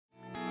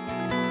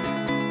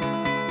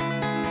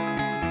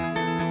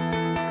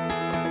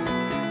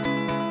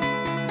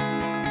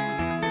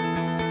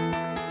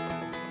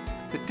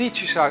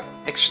Teachers are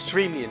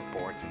extremely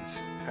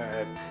important.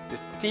 The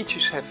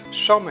teachers have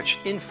so much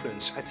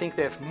influence. I think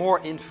they have more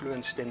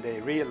influence than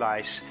they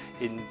realize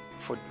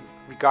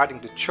regarding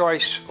the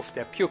choice of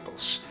their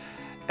pupils.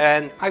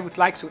 And I would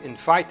like to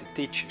invite the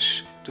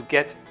teachers to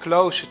get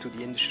closer to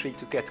the industry,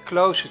 to get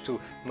closer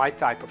to my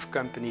type of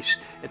companies,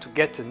 and to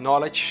get the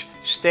knowledge,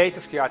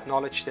 state-of-the-art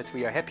knowledge that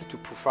we are happy to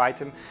provide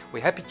them.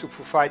 We're happy to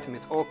provide them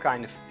with all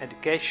kinds of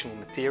educational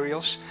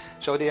materials,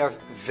 so they are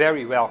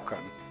very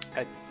welcome.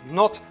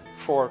 Not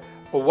for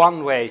a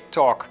one-way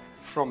talk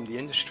from the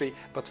industry,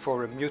 but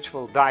for a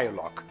mutual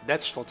dialogue.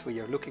 That's what we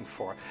are looking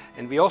for.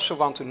 And we also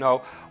want to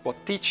know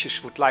what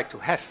teachers would like to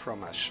have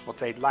from us, what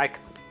they'd like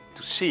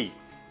to see.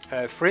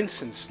 For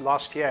instance,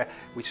 last year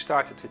we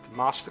started with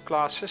master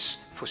classes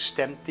for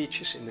STEM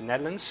teachers in the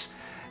Netherlands,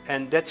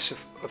 and that's a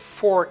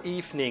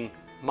 4-evening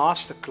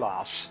master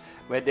class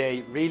where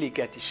they really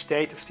get the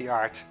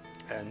state-of-the-art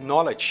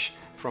knowledge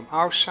from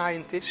our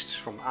scientists,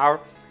 from our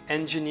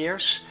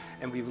engineers,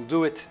 and we will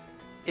do it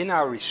in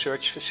our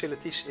research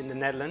facilities in the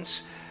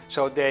Netherlands,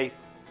 so they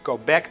go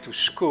back to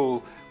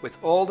school with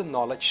all the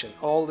knowledge and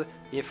all the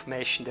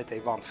information that they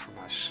want from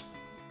us.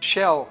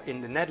 Shell in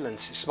the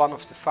Netherlands is one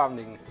of the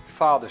founding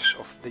fathers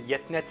of the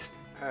YetNet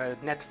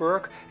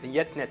network, and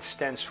YetNet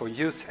stands for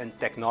Youth and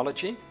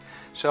Technology.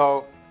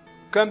 So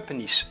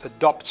companies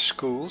adopt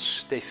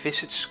schools, they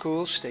visit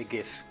schools, they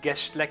give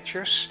guest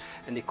lectures,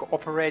 and they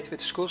cooperate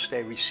with schools.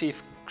 They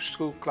receive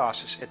school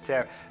classes at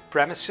their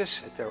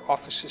premises, at their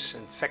offices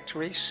and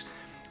factories,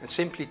 and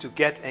simply to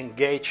get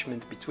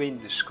engagement between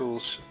the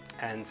schools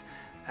and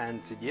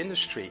the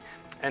industry.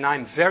 And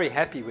I'm very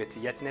happy with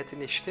the YetNet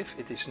initiative.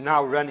 It is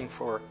now running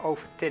for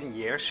over 10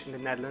 years in the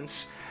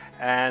Netherlands,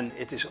 and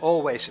it is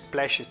always a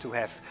pleasure to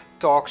have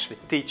talks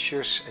with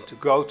teachers and to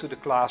go to the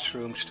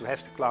classrooms, to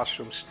have the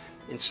classrooms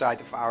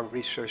inside of our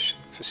research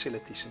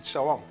facilities and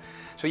so on.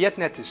 So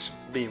YetNet is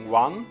being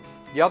one.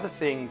 The other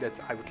thing that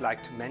I would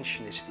like to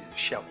mention is the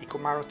Shell Eco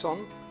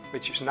Marathon,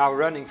 which is now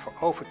running for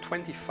over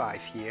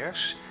 25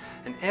 years.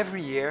 And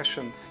every year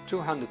some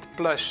 200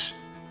 plus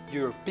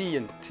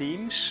European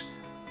teams,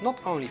 not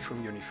only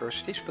from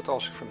universities but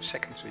also from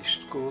secondary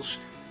schools,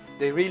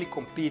 they really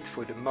compete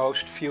for the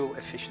most fuel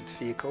efficient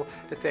vehicle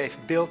that they've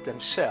built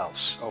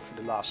themselves over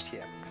the last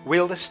year.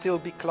 Will there still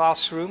be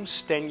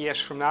classrooms 10 years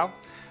from now?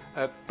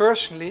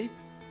 Personally,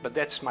 but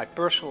that's my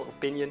personal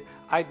opinion,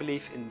 I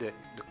believe in the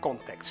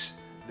context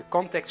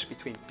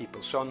between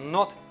people. So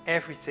not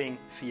everything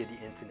via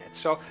the internet.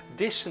 So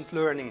distant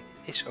learning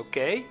is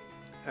okay.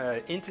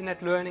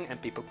 Internet learning,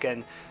 and people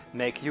can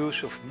make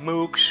use of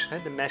MOOCs,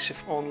 the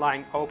massive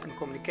online open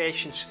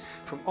communications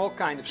from all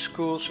kinds of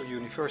schools or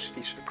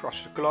universities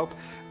across the globe,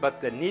 but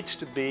there needs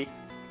to be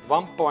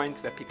one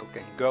point where people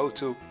can go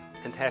to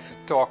and have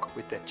a talk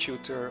with their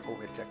tutor or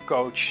with their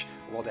coach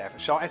or whatever.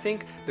 So I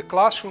think the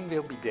classroom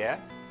will be there,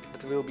 but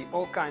there will be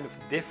all kinds of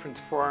different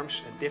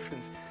forms and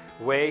different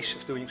ways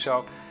of doing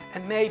so,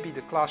 and maybe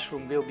the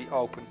classroom will be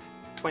open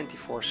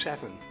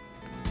 24/7.